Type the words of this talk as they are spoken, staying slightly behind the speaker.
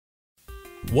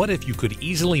What if you could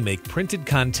easily make printed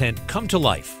content come to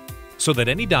life so that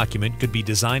any document could be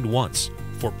designed once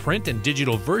for print and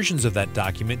digital versions of that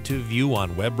document to view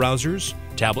on web browsers,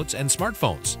 tablets, and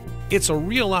smartphones? It's a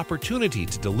real opportunity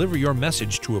to deliver your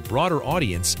message to a broader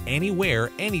audience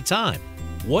anywhere, anytime.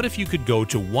 What if you could go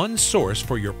to one source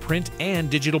for your print and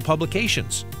digital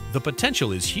publications? The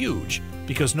potential is huge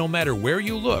because no matter where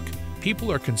you look,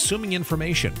 people are consuming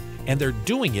information, and they're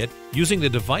doing it using the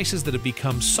devices that have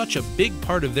become such a big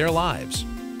part of their lives.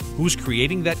 Who's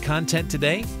creating that content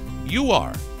today? You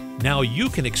are. Now you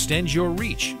can extend your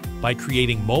reach by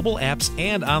creating mobile apps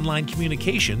and online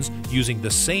communications using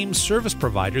the same service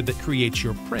provider that creates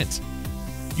your print.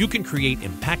 You can create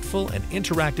impactful and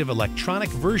interactive electronic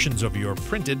versions of your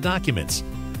printed documents,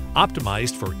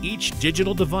 optimized for each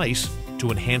digital device to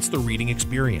enhance the reading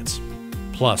experience.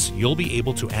 Plus, you'll be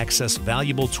able to access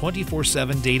valuable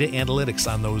 24/7 data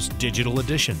analytics on those digital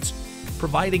editions,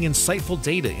 providing insightful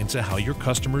data into how your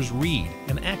customers read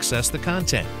and access the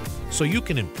content, so you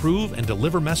can improve and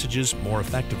deliver messages more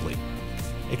effectively.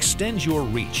 Extend your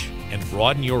reach and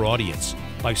broaden your audience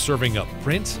by serving up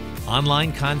print,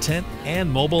 online content,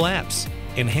 and mobile apps,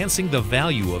 enhancing the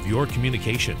value of your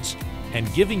communications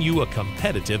and giving you a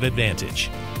competitive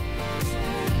advantage.